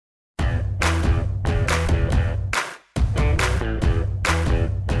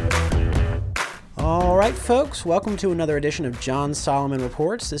right, folks, welcome to another edition of John Solomon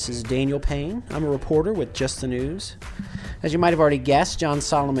Reports. This is Daniel Payne. I'm a reporter with Just the News. As you might have already guessed, John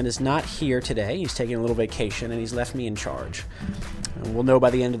Solomon is not here today. He's taking a little vacation, and he's left me in charge. We'll know by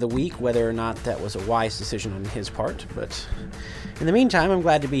the end of the week whether or not that was a wise decision on his part, but in the meantime, I'm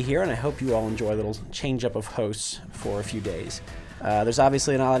glad to be here, and I hope you all enjoy a little change-up of hosts for a few days. There's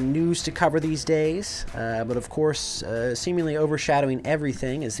obviously a lot of news to cover these days, but of course, seemingly overshadowing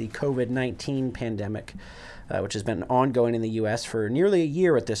everything is the COVID-19 pandemic, which has been ongoing in the U.S. for nearly a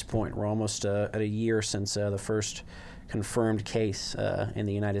year at this point. We're almost at a year since the first confirmed case in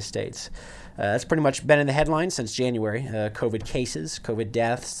the United States. That's pretty much been in the headlines since January. COVID cases, COVID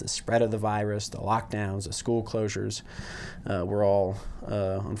deaths, the spread of the virus, the lockdowns, the school closures. We're all,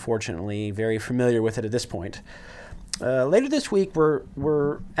 unfortunately, very familiar with it at this point. Later this week,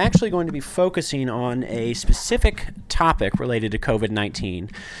 we're actually going to be focusing on a specific topic related to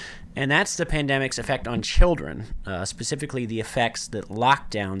COVID-19, and that's the pandemic's effect on children, specifically the effects that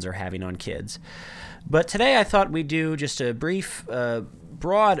lockdowns are having on kids. But today I thought we'd do just a brief,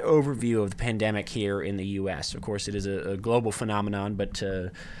 broad overview of the pandemic here in the U.S. Of course, it is a global phenomenon, but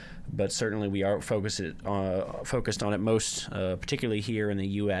certainly we are focused on it most, particularly here in the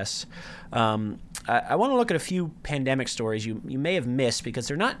U.S. I want to look at a few pandemic stories you may have missed because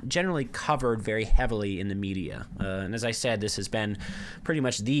they're not generally covered very heavily in the media. And as I said, this has been pretty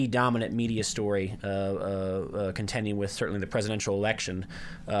much the dominant media story contending with certainly the presidential election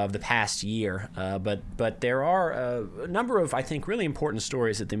of the past year. But there are a number of, I think, really important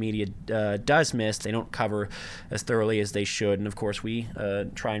stories that the media does miss. They don't cover as thoroughly as they should. And, of course, we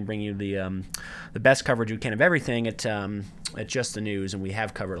try and bring you the best coverage we can of everything at Just the News, and we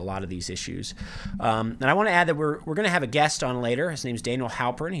have covered a lot of these issues. And I want to add that we're going to have a guest on later. His name's Daniel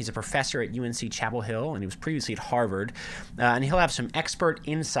Halpern. He's a professor at UNC Chapel Hill, and he was previously at Harvard. And he'll have some expert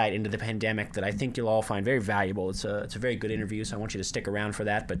insight into the pandemic that I think you'll all find very valuable. It's a very good interview, so I want you to stick around for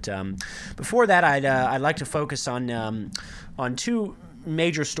that. But before that, I'd like to focus on two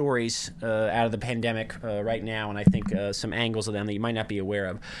major stories out of the pandemic right now, and I think some angles of them that you might not be aware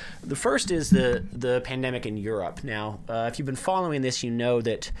of. The first is the pandemic in Europe. Now, if you've been following this, you know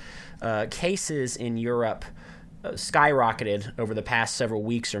that cases in Europe skyrocketed over the past several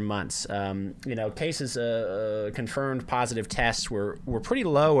weeks or months. Cases, confirmed positive tests were pretty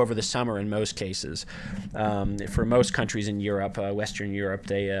low over the summer in most cases. For most countries in Europe, Western Europe,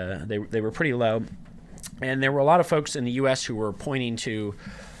 they were pretty low. And there were a lot of folks in the U.S. who were pointing to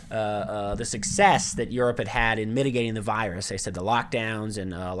the success that Europe had in mitigating the virus. They said the lockdowns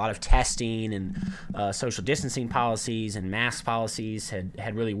and a lot of testing and social distancing policies and mask policies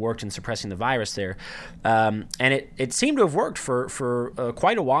had really worked in suppressing the virus there. And it seemed to have worked for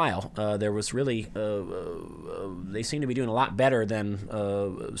quite a while. There was really, they seem to be doing a lot better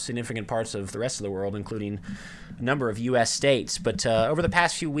than significant parts of the rest of the world, including a number of U.S. states. But over the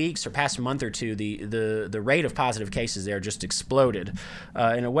past few weeks or past month or two, the rate of positive cases there just exploded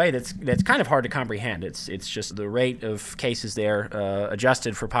in a way that's kind of hard to comprehend. It's just the rate of cases there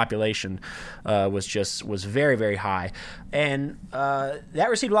adjusted for population was very, very high, and that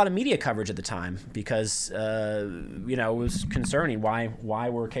received a lot of media coverage at the time because it was concerning. Why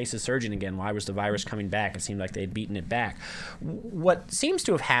were cases surging again? Why was the virus coming back? It seemed like they'd beaten it back. What seems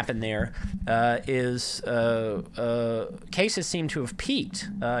to have happened there is cases seem to have peaked.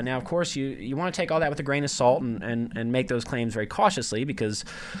 Now, of course, you want to take all that with a grain of salt and make those claims very cautiously because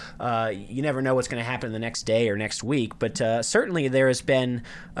you never know what's going to happen the next day or next week. But certainly there has been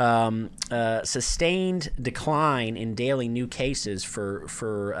sustained decline in daily new cases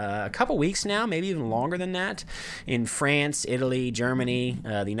for a couple weeks now, maybe even longer than that, in France, Italy, Germany,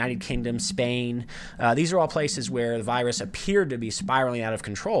 the United Kingdom, Spain. These are all places where the virus appeared to be spiraling out of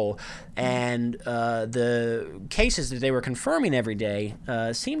control, and the cases that they were confirming every day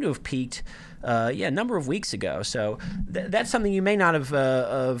seem to have peaked a number of weeks ago. So that's something you may not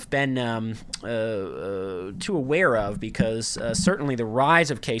have been too aware of because certainly the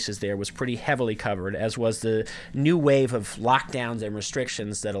rise of cases there was pretty heavily covered, as was the new wave of lockdowns and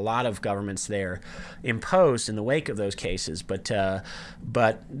restrictions that a lot of governments there imposed in the wake of those cases. But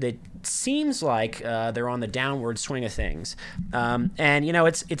it seems like they're on the downward swing of things. And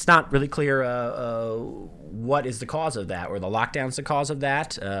it's not really clear what is the cause of that? Were the lockdowns the cause of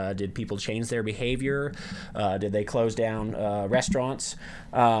that? Did people change their behavior? Did they close down restaurants?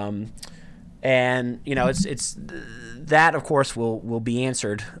 And it's that, of course, will be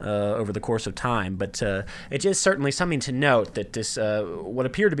answered over the course of time. But it is certainly something to note that this what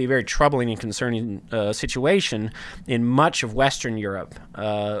appeared to be a very troubling and concerning situation in much of Western Europe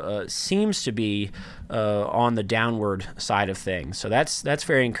seems to be on the downward side of things. So that's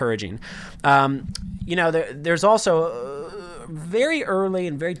very encouraging. There's also very early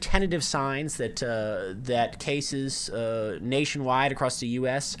and very tentative signs that cases nationwide across the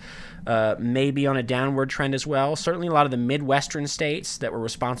U.S. May be on a downward trend as well. Certainly a lot of the Midwestern states that were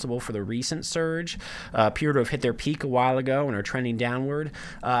responsible for the recent surge appear to have hit their peak a while ago and are trending downward.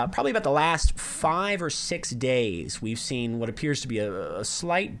 Probably about the last 5 or 6 days, we've seen what appears to be a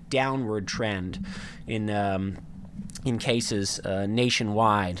slight downward trend in cases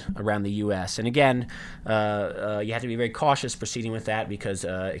nationwide around the U.S. And again, you have to be very cautious proceeding with that because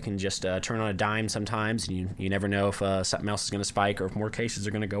it can just turn on a dime sometimes, and you never know if something else is going to spike or if more cases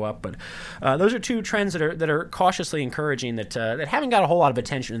are going to go up. But those are two trends that are cautiously encouraging that haven't got a whole lot of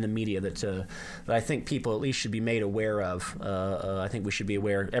attention in the media that I think people at least should be made aware of. I think we should be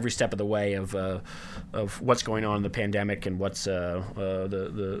aware every step of the way of what's going on in the pandemic and what's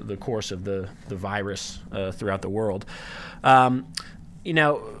the course of the virus throughout the world.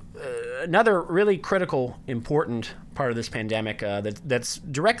 Another really critical, important part of this pandemic that's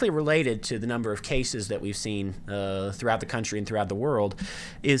directly related to the number of cases that we've seen throughout the country and throughout the world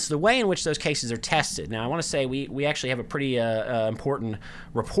is the way in which those cases are tested. Now, I want to say we actually have a pretty important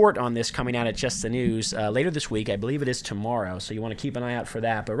report on this coming out at Just the News later this week. I believe it is tomorrow, so you want to keep an eye out for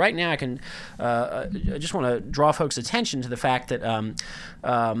that. But right now, I just want to draw folks' attention to the fact that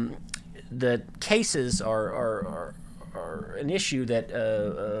the cases are an issue that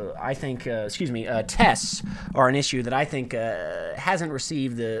I think, tests are an issue that I think hasn't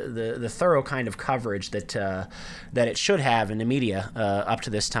received the thorough kind of coverage that it should have in the media up to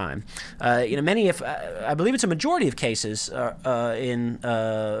this time. I believe it's a majority of cases in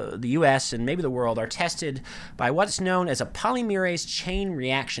the U.S. and maybe the world are tested by what's known as a polymerase chain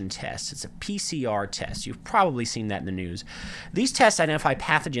reaction test. It's a PCR test. You've probably seen that in the news. These tests identify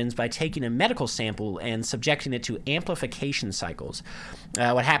pathogens by taking a medical sample and subjecting it to amplification cycles.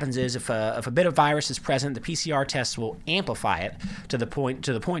 What happens is if a bit of virus is present, the PCR test will amplify it to the point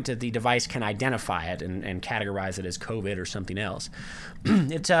that the device can identify it and categorize it as COVID or something else.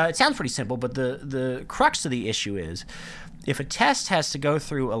 It sounds pretty simple, but the crux of the issue is if a test has to go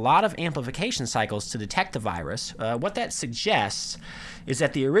through a lot of amplification cycles to detect the virus, what that suggests is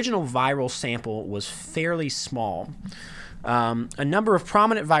that the original viral sample was fairly small. A number of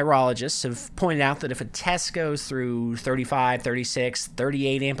prominent virologists have pointed out that if a test goes through 35, 36,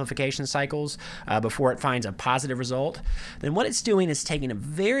 38 amplification cycles before it finds a positive result, then what it's doing is taking a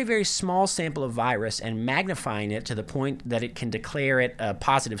very, very small sample of virus and magnifying it to the point that it can declare it a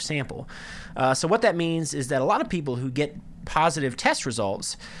positive sample. So what that means is that a lot of people who get positive test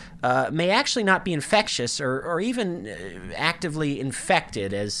results may actually not be infectious or even actively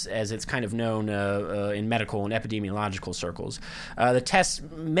infected, as it's kind of known in medical and epidemiological circles. The tests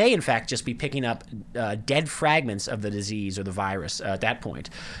may, in fact, just be picking up dead fragments of the disease or the virus at that point.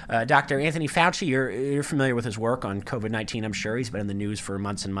 Dr. Anthony Fauci, you're familiar with his work on COVID-19, I'm sure. He's been in the news for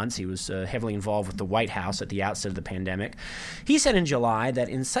months and months. He was heavily involved with the White House at the outset of the pandemic. He said in July that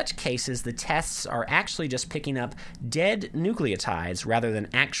in such cases, the tests are actually just picking up dead nucleotides rather than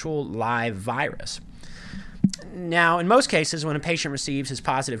actual live virus. Now, in most cases, when a patient receives his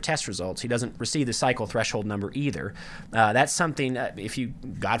positive test results, he doesn't receive the cycle threshold number either. That's something, if you,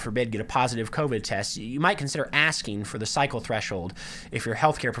 God forbid, get a positive COVID test, you might consider asking for the cycle threshold if your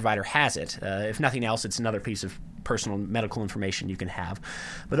healthcare provider has it. If nothing else, it's another piece of personal medical information you can have.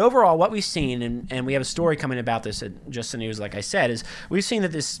 But overall, what we've seen, and we have a story coming about this at Just the News, like I said, is we've seen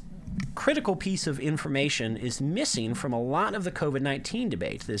that this critical piece of information is missing from a lot of the COVID-19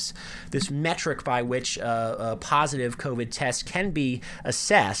 debate. This metric by which a positive COVID test can be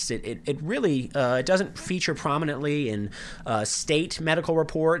assessed, it really it doesn't feature prominently in state medical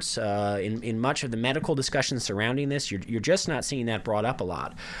reports, in much of the medical discussion surrounding this. You're just not seeing that brought up a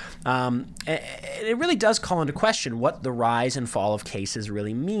lot. It really does call into question what the rise and fall of cases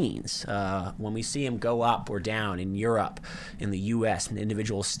really means. When we see them go up or down in Europe, in the U.S., in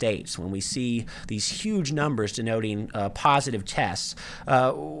individual states, when we see these huge numbers denoting positive tests,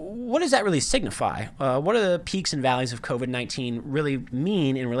 what does that really signify? What do the peaks and valleys of COVID-19 really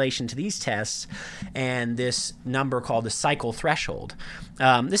mean in relation to these tests and this number called the cycle threshold?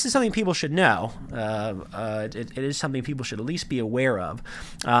 This is something people should know. It is something people should at least be aware of.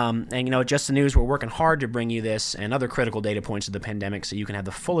 And, at Just the News, we're working hard to bring you this and other critical data points of the pandemic so you can have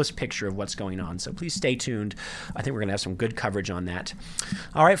the fullest picture of what's going on. So please stay tuned. I think we're going to have some good coverage on that.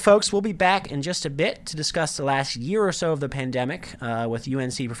 All right, folks. folks, we'll be back in just a bit to discuss the last year or so of the pandemic with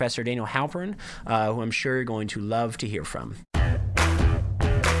UNC Professor Daniel Halperin, who I'm sure you're going to love to hear from.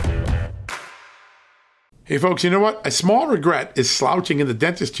 Hey folks, you know what? A small regret is slouching in the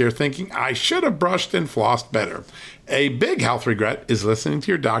dentist chair thinking, I should have brushed and flossed better. A big health regret is listening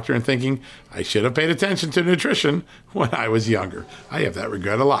to your doctor and thinking, I should have paid attention to nutrition when I was younger. I have that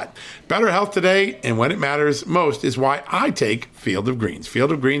regret a lot. Better health today, and when it matters most, is why I take Field of Greens.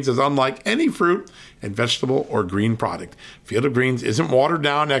 Field of Greens is unlike any fruit and vegetable or green product. Field of Greens isn't watered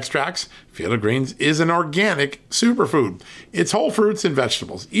down extracts. Field of Greens is an organic superfood. It's whole fruits and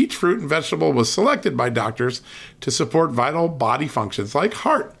vegetables. Each fruit and vegetable was selected by doctors to support vital body functions like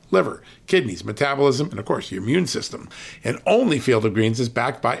heart, liver, kidneys, metabolism, and of course, your immune system. And only Field of Greens is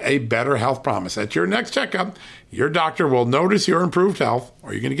backed by a better health promise. At your next checkup, your doctor will notice your improved health,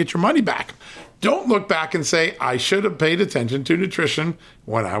 or you're going to get your money back. Don't look back and say, I should have paid attention to nutrition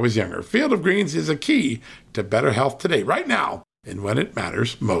when I was younger. Field of Greens is a key to better health today, right now, and when it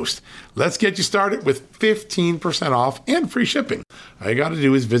matters most. Let's get you started with 15% off and free shipping. All you got to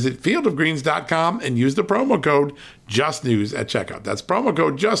do is visit fieldofgreens.com and use the promo code JUSTNEWS at checkout. That's promo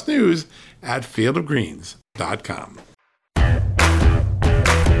code JUSTNEWS at fieldofgreens.com.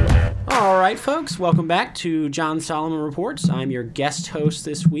 All right, folks, welcome back to John Solomon Reports. I'm your guest host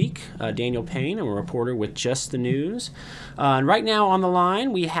this week, Daniel Payne. I'm a reporter with Just the News. And right now on the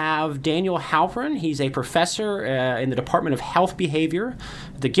line, we have Daniel Halperin. He's a professor in the Department of Health Behavior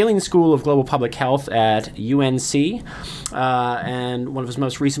at the Gilling School of Global Public Health at UNC. And one of his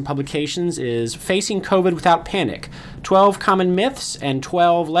most recent publications is Facing COVID Without Panic, 12 Common Myths and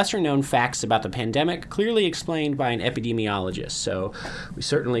 12 Lesser-Known Facts About the Pandemic, Clearly Explained by an Epidemiologist. So we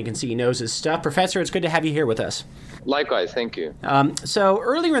certainly can see he knows his stuff. Professor, it's good to have you here with us. Likewise, thank you. So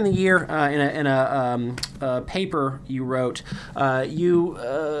earlier in the year, in a paper you wrote, you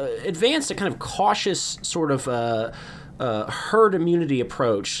advanced a kind of cautious sort of herd immunity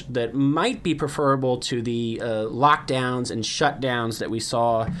approach that might be preferable to the lockdowns and shutdowns that we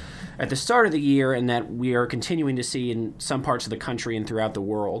saw at the start of the year and that we are continuing to see in some parts of the country and throughout the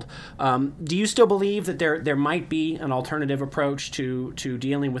world. Do you still believe that there might be an alternative approach to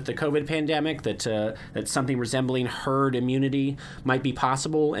dealing with the COVID pandemic, that something resembling herd immunity might be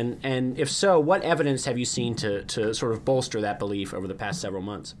possible? And if so, what evidence have you seen to sort of bolster that belief over the past several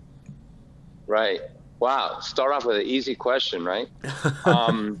months? Right. Wow. Start off with an easy question, right?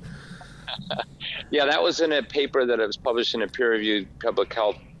 Yeah, that was in a paper that was published in a peer-reviewed public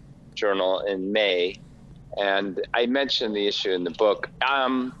health journal in May, and I mentioned the issue in the book.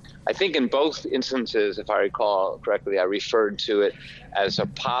 I think in both instances, if I recall correctly, I referred to it as a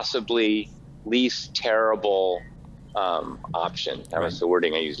possibly least terrible option. That was the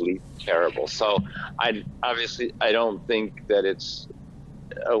wording I used, least terrible. So I don't think that it's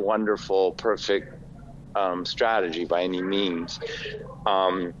a wonderful, perfect strategy by any means.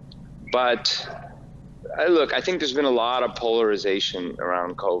 But look, I think there's been a lot of polarization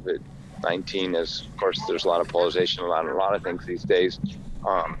around COVID-19. As of course, there's a lot of polarization around a lot of things these days.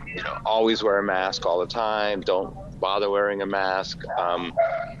 Always wear a mask all the time. Don't bother wearing a mask.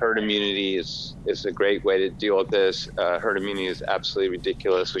 Herd immunity is a great way to deal with this. Herd immunity is absolutely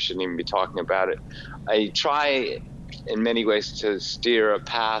ridiculous. We shouldn't even be talking about it. I try in many ways to steer a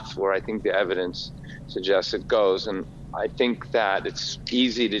path where I think the evidence suggests it goes. And I think that it's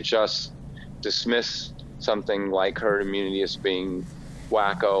easy to just dismiss something like herd immunity as being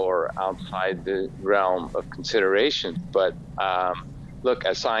wacko or outside the realm of consideration. But look,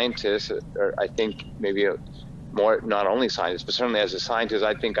 as scientists, or I think maybe more, not only scientists, but certainly as a scientist,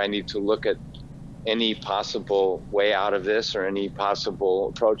 I think I need to look at any possible way out of this or any possible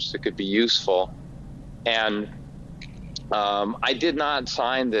approach that could be useful. And I did not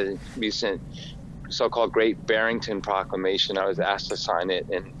sign the recent so-called Great Barrington Proclamation. I was asked to sign it,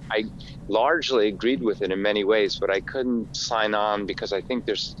 and I largely agreed with it in many ways, but I couldn't sign on because I think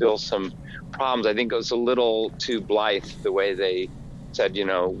there's still some problems. I think it was a little too blithe, the way they said,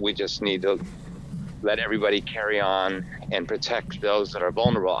 we just need to let everybody carry on and protect those that are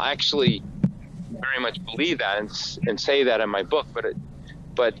vulnerable. I actually very much believe that and say that in my book, but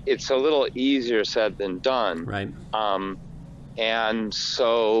it's a little easier said than done. Right. And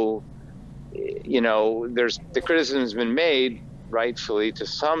so, there's the criticism has been made, rightfully to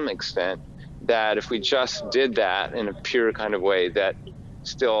some extent, that if we just did that in a pure kind of way, that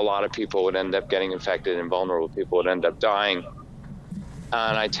still a lot of people would end up getting infected and vulnerable people would end up dying.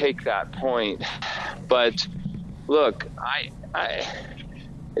 And I take that point. But look,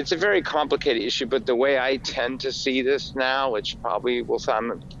 it's a very complicated issue, but the way I tend to see this now, which probably will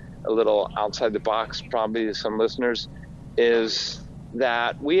sound a little outside the box probably to some listeners, is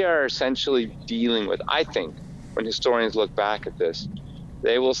that we are essentially dealing with, I think, when historians look back at this,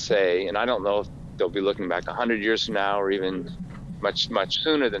 they will say, and I don't know if they'll be looking back 100 years from now or even much, much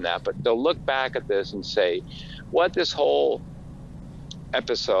sooner than that, but they'll look back at this and say, what this whole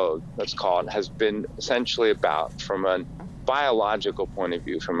episode, let's call it, has been essentially about from a biological point of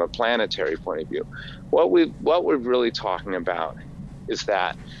view, from a planetary point of view. What we're really talking about is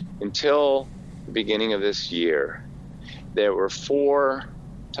that until the beginning of this year, there were 4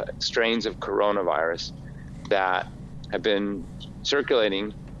 strains of coronavirus that have been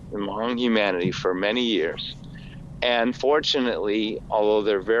circulating among humanity for many years. And fortunately, although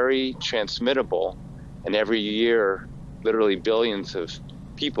they're very transmittable, and every year literally billions of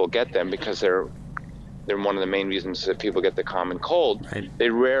people get them because they're one of the main reasons that people get the common cold, right, they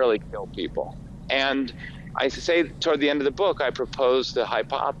rarely kill people. And I say toward the end of the book, I propose the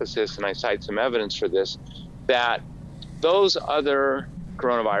hypothesis, and I cite some evidence for this, that those other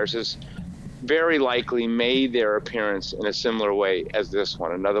coronaviruses very likely made their appearance in a similar way as this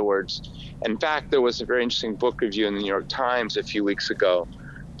one. In other words, in fact, there was a very interesting book review in the New York Times a few weeks ago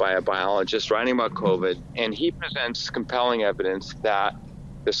by a biologist writing about COVID, and he presents compelling evidence that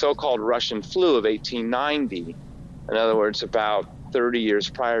the so-called Russian flu of 1890, in other words, about 30 years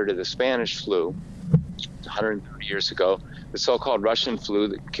prior to the Spanish flu, 130 years ago, the so-called Russian flu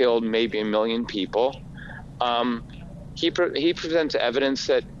that killed maybe 1 million people, he presents evidence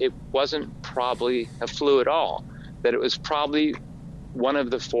that it wasn't probably a flu at all, that it was probably one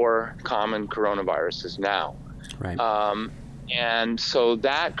of the 4 common coronaviruses now. Right. And so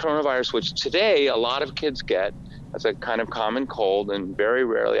that coronavirus, which today a lot of kids get as a kind of common cold and very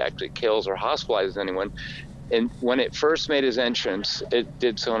rarely actually kills or hospitalizes anyone, and when it first made its entrance, it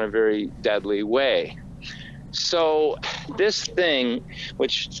did so in a very deadly way. So this thing,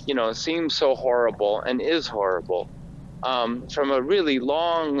 which, seems so horrible and is horrible, from a really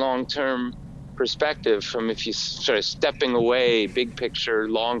long-term perspective, from if you sort of stepping away, big picture,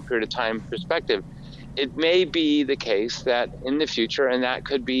 long period of time perspective, it may be the case that in the future, and that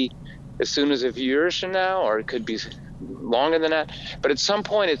could be as soon as a few years from now, or it could be longer than that, but at some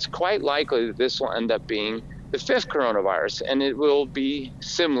point it's quite likely that this will end up being the 5th coronavirus, and it will be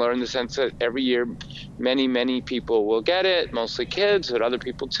similar in the sense that every year many people will get it, mostly kids, but other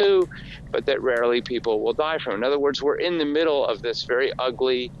people too, but that rarely people will die from it. In other words, we're in the middle of this very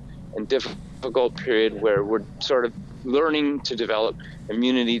ugly and difficult period where we're sort of learning to develop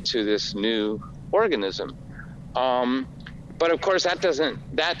immunity to this new organism. But of course,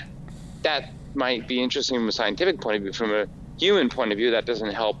 that might be interesting from a scientific point of view. From a human point of view, that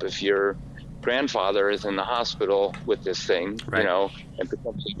doesn't help if your grandfather is in the hospital with this thing, right, and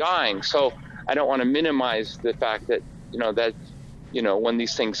potentially dying. So I don't want to minimize the fact that, when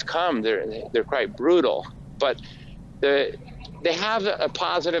these things come, they're quite brutal. But they have a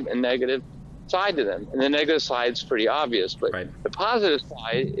positive and negative side to them. And the negative side is pretty obvious. But right, the positive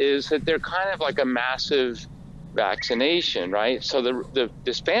side is that they're kind of like a massive vaccination, right? So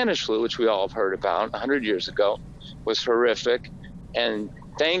the Spanish flu, which we all have heard about 100 years ago, was horrific. And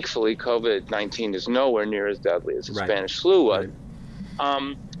thankfully, COVID-19 is nowhere near as deadly as the right, Spanish flu was.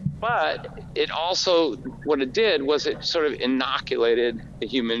 Right. But it also, what it did was it sort of inoculated the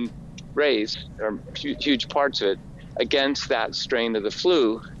human race, or huge parts of it, against that strain of the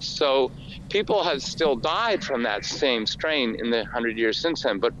flu. So people have still died from that same strain in the 100 years since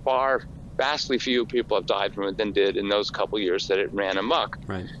then, but vastly fewer people have died from it than did in those couple years that it ran amok.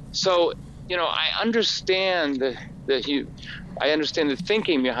 Right. So, I understand the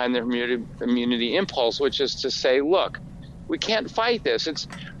thinking behind the immunity impulse, which is to say, look, we can't fight this.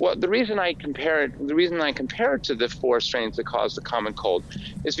 The reason I compare it to the 4 strains that cause the common cold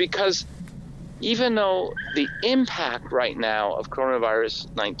is because even though the impact right now of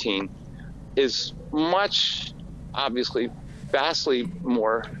coronavirus 19 is much, obviously, vastly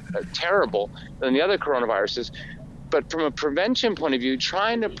more terrible than the other coronaviruses, but from a prevention point of view,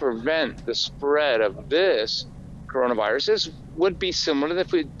 trying to prevent the spread of this coronavirus would be similar to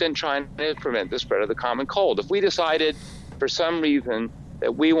if we'd been trying to prevent the spread of the common cold. If we decided for some reason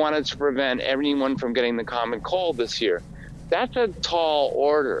that we wanted to prevent everyone from getting the common cold this year, that's a tall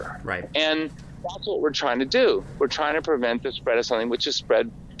order. Right. And that's what we're trying to do. We're trying to prevent the spread of something which is spread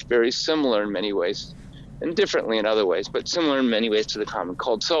very similar in many ways, and differently in other ways, but similar in many ways to the common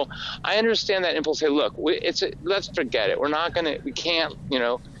cold. So I understand that impulse. Say, look, let's forget it. We can't,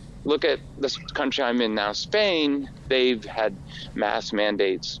 look at this country I'm in now, Spain. They've had mass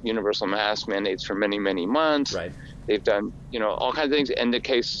mandates, universal mask mandates for many, many months. Right. They've done, all kinds of things, and the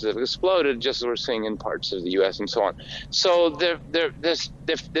cases have exploded, just as we're seeing in parts of the U.S. and so on. So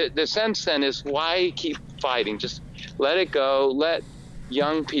the sense then is, why keep fighting? Just let it go. Let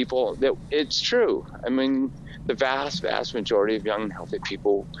young people, that it's true. I mean, the vast majority of young and healthy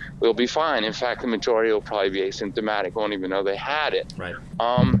people will be fine. In fact, the majority will probably be asymptomatic, won't even know they had it. Right.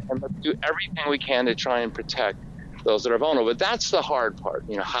 And let's do everything we can to try and protect those that are vulnerable. But that's the hard part.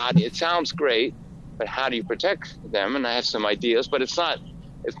 It sounds great, but how do you protect them? And I have some ideas, but it's not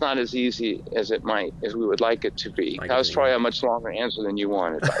as easy as we would like it to be. That was probably a much longer answer than you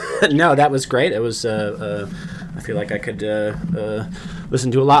wanted, by the way. No, that was great. It was, I feel like I could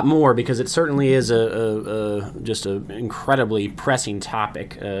listen to a lot more, because it certainly is just an incredibly pressing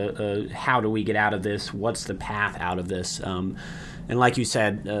topic. How do we get out of this? What's the path out of this? And like you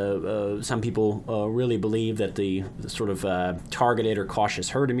said, some people really believe that the sort of targeted or cautious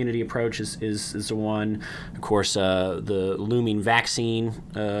herd immunity approach is the one. Of course, the looming vaccine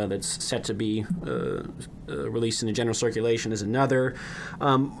that's set to be released in the general circulation is another.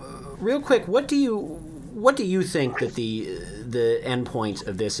 Real quick, what do you think that the end point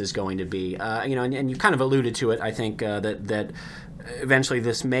of this is going to be? And you kind of alluded to it. I think that eventually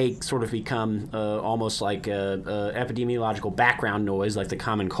this may sort of become almost like epidemiological background noise, like the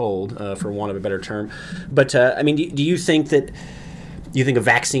common cold, for want of a better term. But do you think that a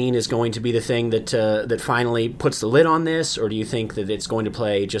vaccine is going to be the thing that finally puts the lid on this, or do you think that it's going to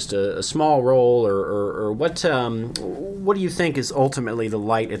play just a small role, or what do you think is ultimately the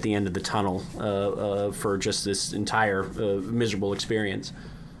light at the end of the tunnel for just this entire miserable experience?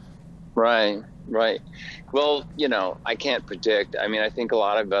 Right. Well, I can't predict. I mean, I think a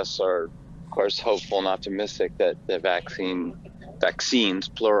lot of us are, of course, hopeful and optimistic that the vaccines,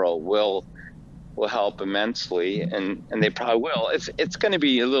 plural, will help immensely, and they probably will. It's going to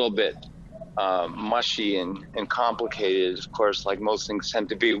be a little bit mushy and complicated, of course, like most things tend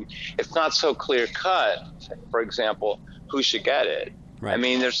to be. It's not so clear cut, for example, who should get it. Right. I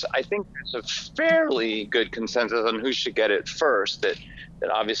mean, I think there's a fairly good consensus on who should get it first, that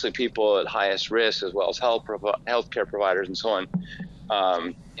obviously people at highest risk, as well as healthcare providers and so on,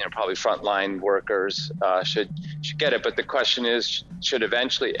 probably frontline workers should get it. But the question is, should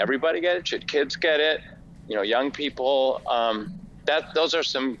eventually everybody get it? Should kids get it? Young people. Those are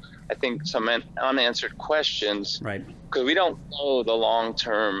some unanswered questions. Right. Because we don't know the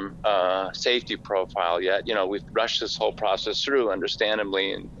long-term safety profile yet. We've rushed this whole process through,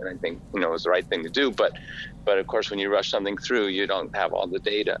 understandably, and I think it was the right thing to do. But of course, when you rush something through, you don't have all the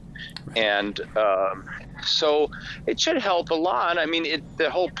data, right. And so it should help a lot. I mean, the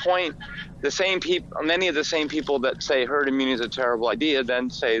whole point. Many of the same people that say herd immunity is a terrible idea, then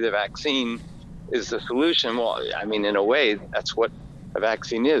say the vaccine is the solution. Well, I mean, in a way, that's what a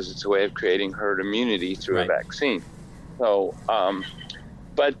vaccine is. It's a way of creating herd immunity through right. a vaccine. So,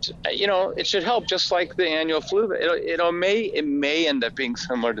 but it should help, just like the annual flu. It may end up being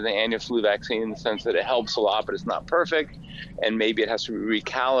similar to the annual flu vaccine in the sense that it helps a lot, but it's not perfect, and maybe it has to be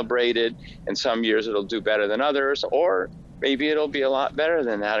recalibrated. And some years it'll do better than others, or maybe it'll be a lot better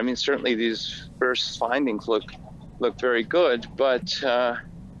than that. I mean, certainly these first findings look very good, but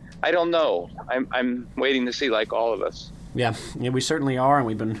I don't know. I'm waiting to see, like all of us. Yeah, we certainly are, and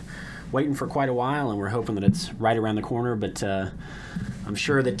we've been waiting for quite a while, and we're hoping that it's right around the corner. But I'm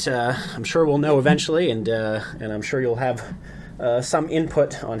sure we'll know eventually, and I'm sure you'll have some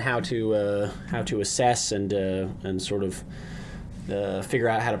input on how to assess and sort of figure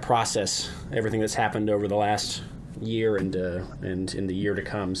out how to process everything that's happened over the last year and in the year to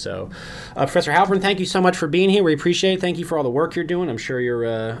come. So, Professor Halpern, thank you so much for being here. We appreciate it. Thank you for all the work you're doing. I'm sure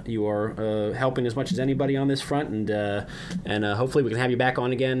you are helping as much as anybody on this front, and hopefully we can have you back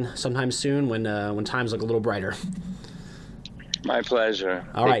on again sometime soon when times look a little brighter. My pleasure.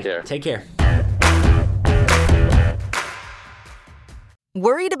 All right. Take care.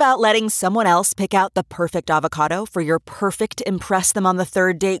 Worried about letting someone else pick out the perfect avocado for your perfect impress them on the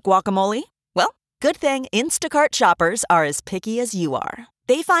third date guacamole? Well, good thing Instacart shoppers are as picky as you are.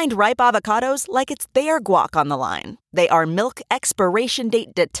 They find ripe avocados like it's their guac on the line. They are milk expiration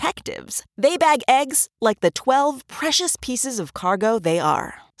date detectives. They bag eggs like the 12 precious pieces of cargo they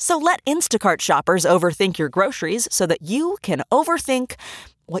are. So let Instacart shoppers overthink your groceries so that you can overthink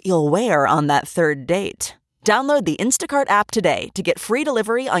what you'll wear on that third date. Download the Instacart app today to get free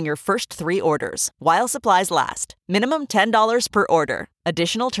delivery on your first 3 orders, while supplies last. Minimum $10 per order.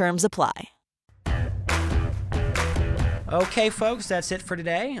 Additional terms apply. Okay, folks, that's it for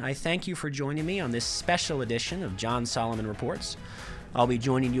today. I thank you for joining me on this special edition of John Solomon Reports. I'll be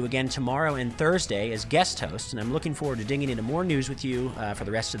joining you again tomorrow and Thursday as guest host, and I'm looking forward to digging into more news with you for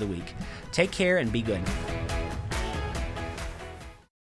the rest of the week. Take care and be good.